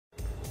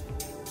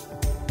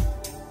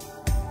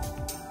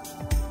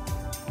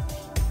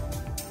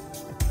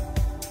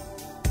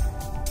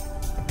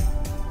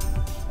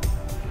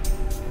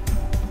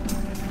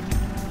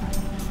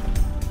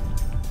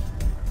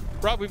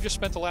Rob, we've just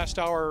spent the last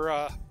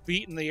hour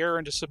beating the air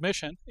into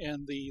submission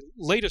in the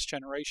latest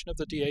generation of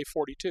the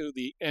DA42,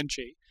 the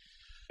NG.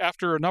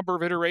 After a number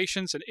of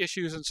iterations and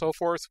issues and so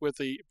forth with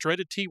the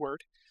dreaded T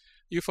word,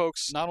 you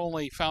folks not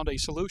only found a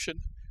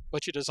solution,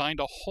 but you designed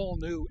a whole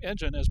new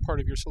engine as part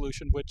of your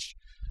solution, which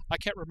I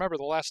can't remember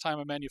the last time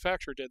a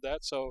manufacturer did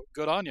that, so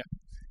good on you.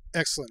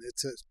 Excellent.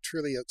 It's a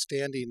truly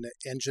outstanding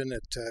engine.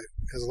 It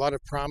has a lot of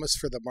promise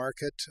for the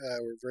market.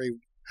 We're very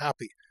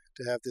happy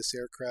to have this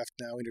aircraft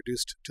now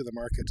introduced to the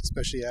market,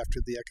 especially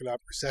after the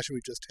economic recession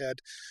we've just had.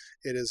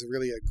 It is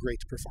really a great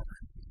performer.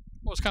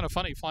 Well, it's kind of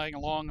funny flying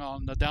along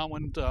on the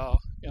downwind,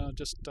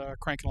 just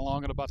cranking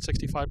along at about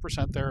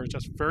 65% there. It's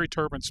just very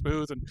turbine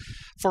smooth. And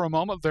for a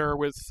moment there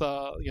with,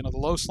 the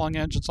low slung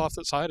engines off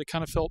the side, it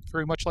kind of felt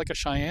very much like a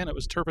Cheyenne. It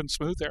was turbine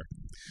smooth there.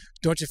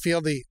 Don't you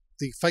feel the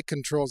flight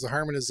controls, the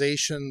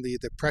harmonization,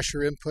 the pressure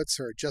inputs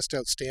are just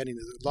outstanding.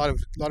 A lot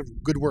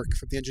of good work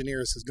from the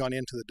engineers has gone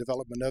into the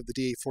development of the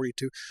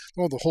DA42,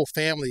 well, the whole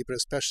family, but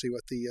especially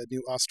with the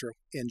new Austro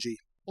NG.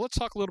 Well, let's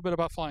talk a little bit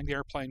about flying the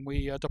airplane.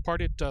 We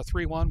departed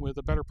 3-1 with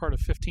a better part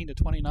of 15 to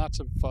 20 knots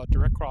of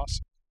direct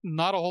cross.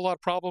 Not a whole lot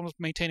of problems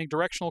maintaining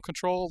directional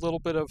control, a little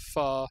bit of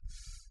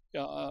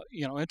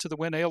into the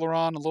wind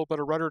aileron, a little bit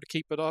of rudder to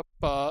keep it up.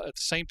 At the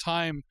same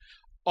time,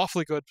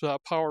 awfully good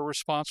power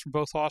response from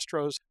both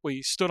Austros.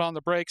 We stood on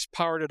the brakes,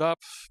 powered it up,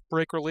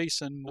 brake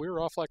release, and we were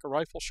off like a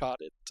rifle shot.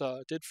 It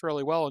did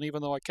fairly well, and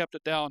even though I kept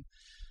it down,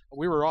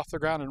 we were off the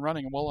ground and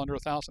running well under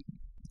 1,000.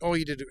 Oh,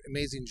 you did an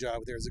amazing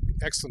job there. It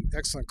was an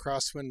excellent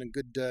crosswind and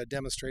good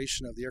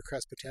demonstration of the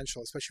aircraft's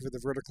potential, especially for the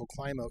vertical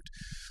climb out.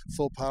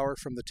 Full power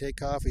from the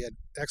takeoff. We had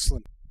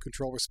excellent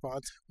control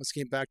response. Once it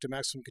came back to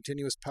maximum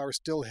continuous power,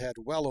 still had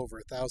well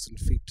over 1,000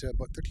 feet,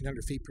 about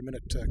 1,300 feet per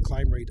minute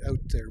climb rate out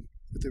there.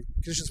 With the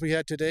conditions we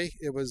had today,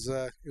 it was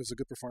a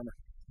good performer.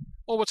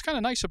 Well, what's kind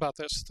of nice about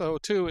this, though,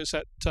 too, is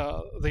that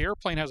the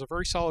airplane has a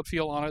very solid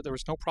feel on it. There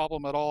was no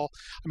problem at all.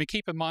 I mean,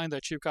 keep in mind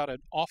that you've got an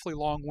awfully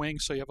long wing,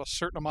 so you have a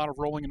certain amount of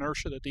rolling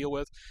inertia to deal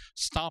with.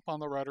 Stomp on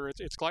the rudder.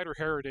 Its glider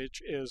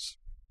heritage is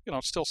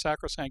still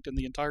sacrosanct in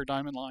the entire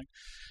Diamond line.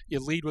 You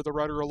lead with the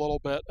rudder a little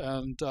bit,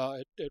 and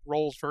it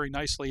rolls very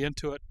nicely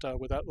into it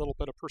with that little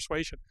bit of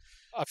persuasion.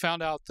 I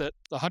found out that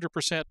the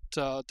 100%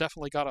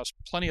 definitely got us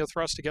plenty of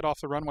thrust to get off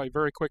the runway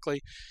very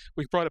quickly.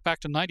 We brought it back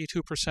to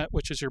 92%,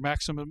 which is your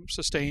maximum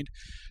sustained.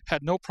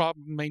 Had no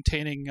problem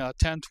maintaining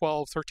 10,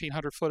 12,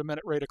 1,300 foot a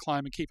minute rate of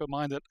climb, and keep in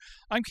mind that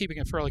I'm keeping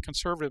it fairly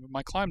conservative in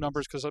my climb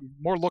numbers because I'm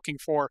more looking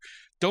for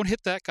don't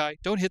hit that guy,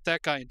 don't hit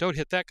that guy, and don't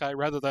hit that guy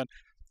rather than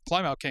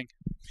climb out, King.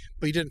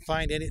 But you didn't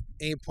find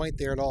any point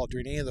there at all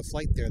during any of the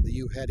flight there that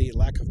you had a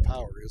lack of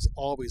power. It was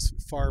always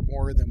far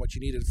more than what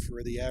you needed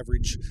for the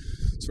average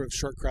sort of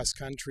short cross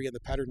country and the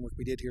pattern work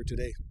we did here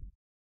today.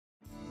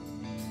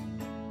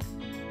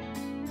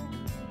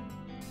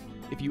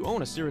 If you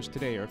own a Cirrus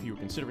today, or if you are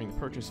considering the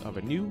purchase of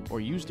a new or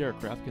used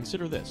aircraft,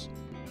 consider this.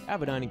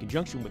 Avidyne, in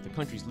conjunction with the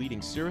country's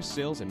leading Cirrus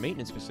sales and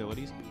maintenance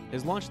facilities,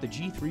 has launched the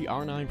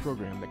G3R9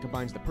 program that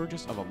combines the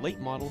purchase of a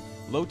late-model,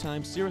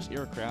 low-time Cirrus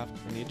aircraft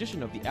and the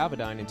addition of the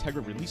Avidyne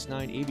Integra Release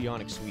 9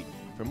 avionics suite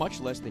for much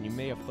less than you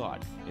may have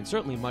thought, and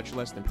certainly much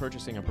less than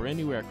purchasing a brand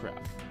new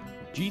aircraft.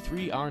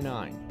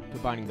 G3R9,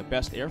 combining the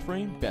best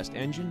airframe, best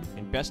engine,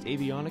 and best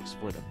avionics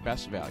for the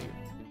best value.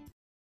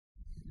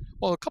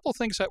 Well, a couple of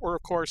things that were,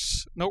 of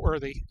course,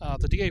 noteworthy.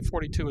 The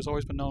DA42 has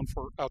always been known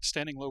for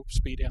outstanding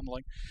low-speed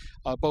handling,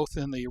 both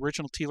in the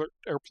original Teeler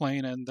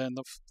airplane and then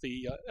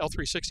the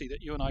L360 that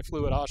you and I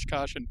flew at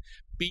Oshkosh and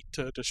beat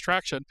to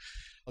distraction.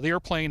 The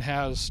airplane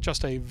has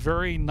just a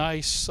very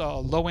nice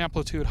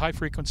low-amplitude,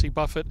 high-frequency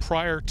buffet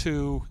prior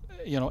to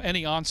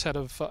any onset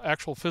of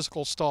actual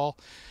physical stall,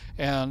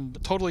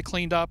 and totally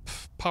cleaned up,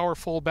 power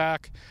full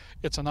back.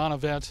 It's a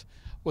non-event.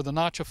 With a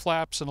notch of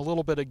flaps and a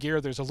little bit of gear,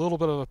 there's a little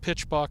bit of a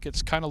pitch buck.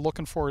 It's kind of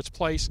looking for its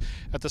place.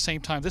 At the same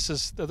time, this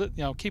is,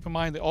 keep in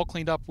mind that all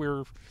cleaned up. We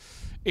were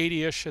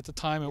 80-ish at the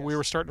time, and yes, we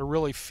were starting to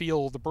really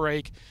feel the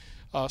brake,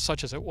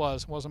 such as it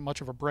was. It wasn't much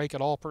of a brake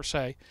at all per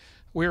se.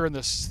 We were in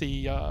the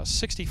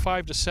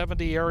 65 to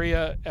 70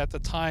 area at the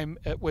time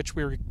at which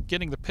we were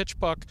getting the pitch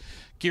buck,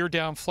 gear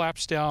down,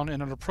 flaps down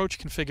in an approach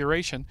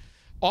configuration.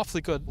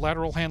 Awfully good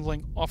lateral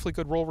handling, awfully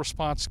good roll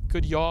response,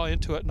 good yaw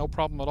into it, no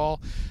problem at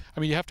all. I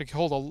mean, you have to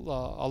hold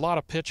a lot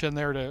of pitch in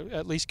there to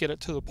at least get it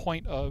to the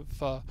point of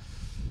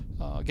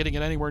getting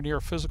it anywhere near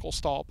a physical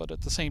stall, but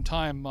at the same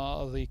time,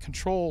 the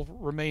control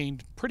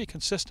remained pretty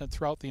consistent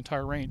throughout the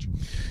entire range.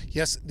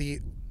 Yes, the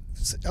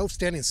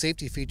outstanding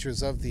safety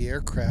features of the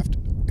aircraft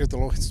are the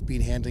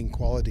low-speed handling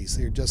qualities.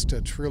 They're just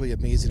truly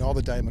amazing. All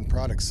the Diamond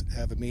products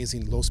have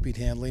amazing low-speed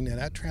handling, and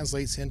that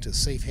translates into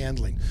safe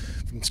handling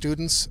from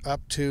students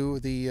up to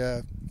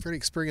the very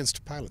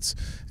experienced pilots.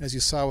 As you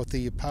saw with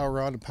the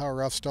power on and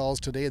power off stalls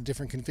today in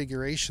different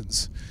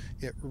configurations,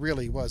 it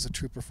really was a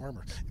true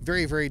performer.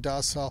 Very, very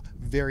docile,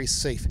 very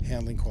safe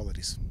handling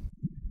qualities.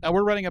 Now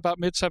we're running about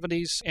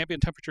mid-70s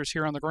ambient temperatures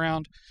here on the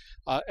ground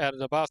at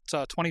about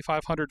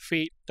 2,500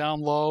 feet down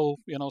low,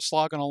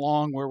 slogging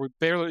along where we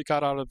barely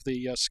got out of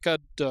the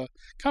scud, kind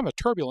of a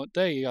turbulent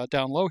day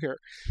down low here.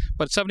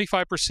 But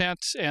 75%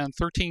 and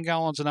 13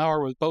 gallons an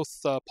hour with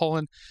both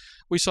pulling.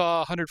 We saw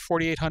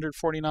 148,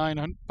 149,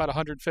 about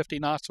 150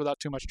 knots without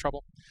too much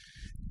trouble.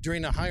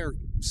 During a higher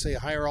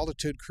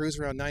altitude cruise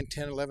around 9,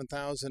 10,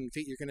 11,000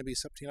 feet, you're going to be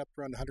something up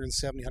around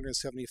 170,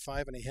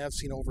 175, and I have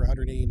seen over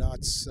 180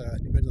 knots,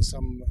 depending on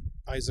some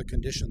ISA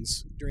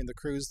conditions during the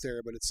cruise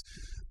there, but it's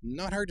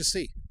not hard to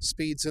see.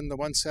 Speeds in the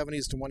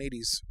 170s to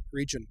 180s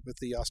region with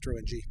the Austro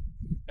NG.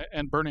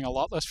 And burning a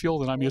lot less fuel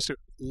than I'm used to. A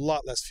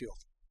lot less fuel.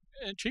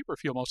 And cheaper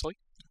fuel mostly.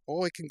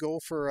 Oh, it can go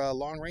for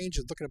long range.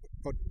 It's looking at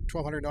about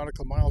 1,200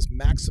 nautical miles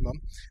maximum.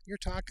 You're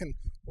talking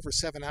over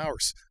 7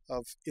 hours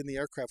in the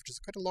aircraft, which is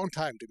quite a long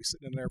time to be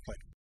sitting in an airplane.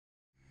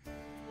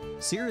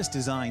 Cirrus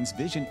Design's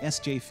Vision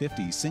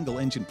SJ50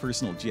 single-engine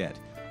personal jet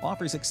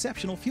offers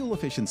exceptional fuel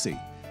efficiency,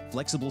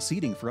 flexible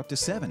seating for up to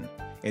 7,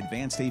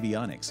 advanced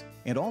avionics,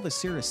 and all the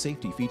Cirrus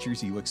safety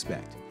features you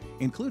expect,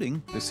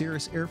 including the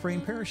Cirrus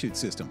airframe parachute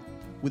system.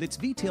 With its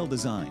V-tail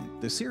design,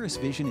 the Cirrus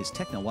Vision is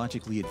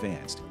technologically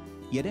advanced,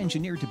 yet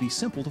engineered to be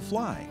simple to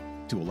fly,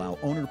 to allow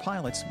owner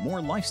pilots more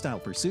lifestyle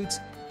pursuits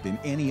than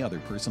any other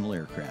personal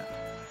aircraft.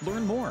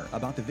 Learn more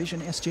about the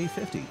Vision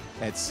SJ50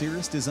 at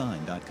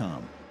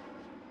cirrusdesign.com.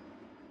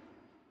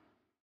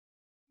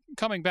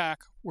 Coming back,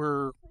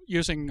 we're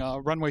using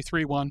runway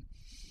 31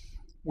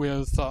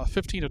 with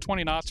 15 to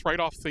 20 knots right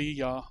off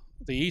the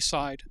east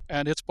side,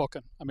 and it's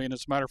booking. I mean,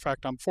 as a matter of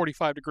fact, I'm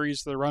 45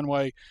 degrees to the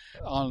runway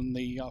on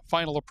the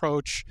final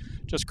approach,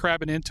 just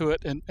crabbing into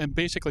it and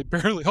basically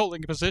barely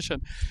holding a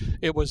position.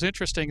 It was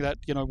interesting that,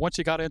 once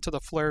you got into the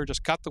flare,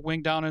 just got the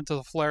wing down into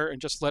the flare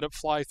and just let it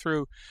fly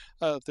through.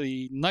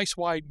 The nice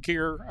wide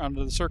gear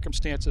under the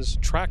circumstances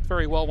tracked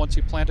very well once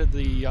you planted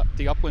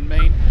the upwind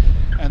main.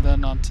 And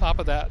then on top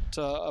of that,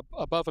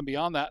 above and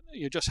beyond that,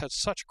 you just had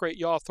such great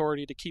yaw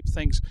authority to keep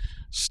things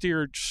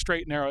steered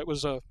straight and narrow. It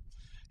was a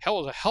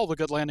hell of a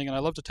good landing, and I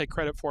love to take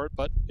credit for it,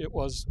 but it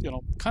was,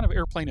 kind of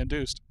airplane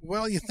induced.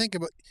 Well, you think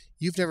about,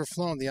 you've never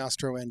flown the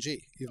Austro NG.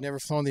 You've never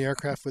flown the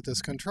aircraft with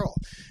this control.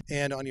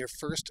 And on your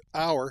first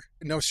hour,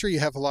 sure, you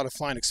have a lot of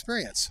flying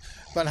experience,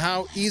 but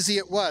how easy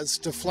it was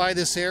to fly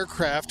this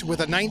aircraft with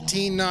a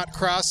 19-knot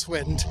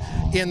crosswind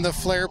in the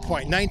flare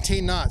point,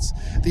 19 knots.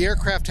 The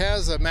aircraft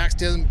has a max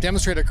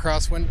demonstrated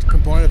crosswind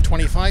component of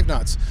 25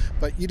 knots,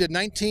 but you did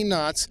 19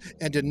 knots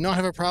and did not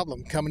have a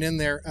problem coming in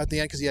there at the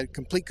end because you had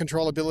complete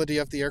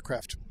controllability of the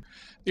aircraft.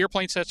 The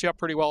airplane sets you up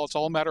pretty well. It's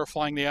all a matter of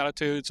flying the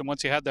attitudes, and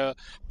once you had the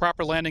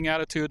proper landing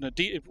attitude and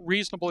a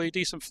reasonably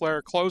decent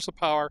flare, close the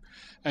power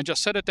and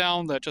just set it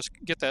down, just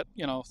get that,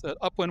 that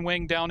upwind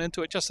wing down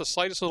into it just the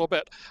slightest little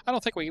bit. I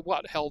don't think we,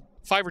 held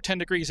 5 or 10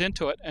 degrees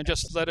into it and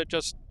just let it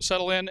just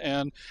settle in,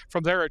 and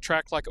from there it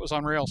tracked like it was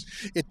on rails.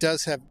 It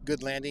does have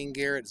good landing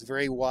gear. It's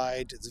very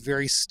wide. It's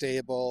very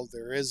stable.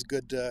 There is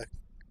good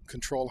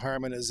control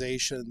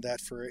harmonization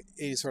that for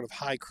any sort of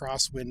high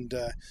crosswind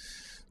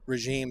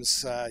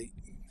regimes,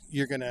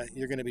 you're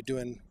gonna be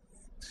doing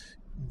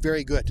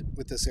very good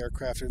with this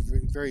aircraft. A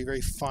very, very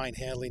fine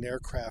handling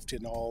aircraft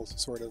in all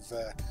sort of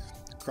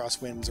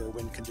crosswinds or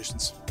wind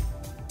conditions.